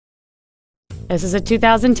This is a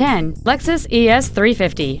 2010 Lexus ES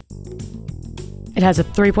 350. It has a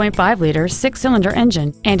 3.5-liter six-cylinder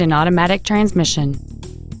engine and an automatic transmission.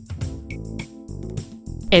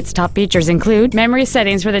 Its top features include memory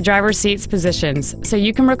settings for the driver's seat's positions, so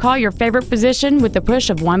you can recall your favorite position with the push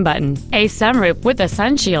of one button, a sunroof with a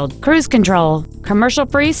sunshield, cruise control,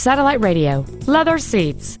 commercial-free satellite radio, leather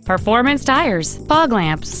seats, performance tires, fog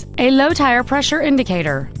lamps, a low tire pressure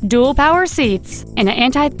indicator, dual power seats, and an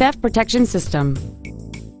anti-theft protection system.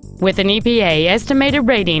 With an EPA estimated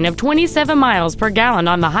rating of 27 miles per gallon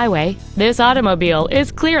on the highway, this automobile is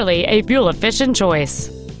clearly a fuel-efficient choice.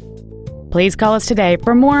 Please call us today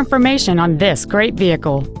for more information on this great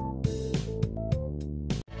vehicle.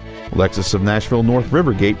 Lexus of Nashville North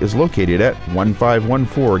Rivergate is located at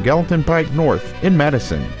 1514 Gallatin Pike North in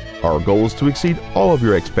Madison. Our goal is to exceed all of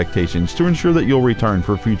your expectations to ensure that you'll return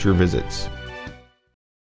for future visits.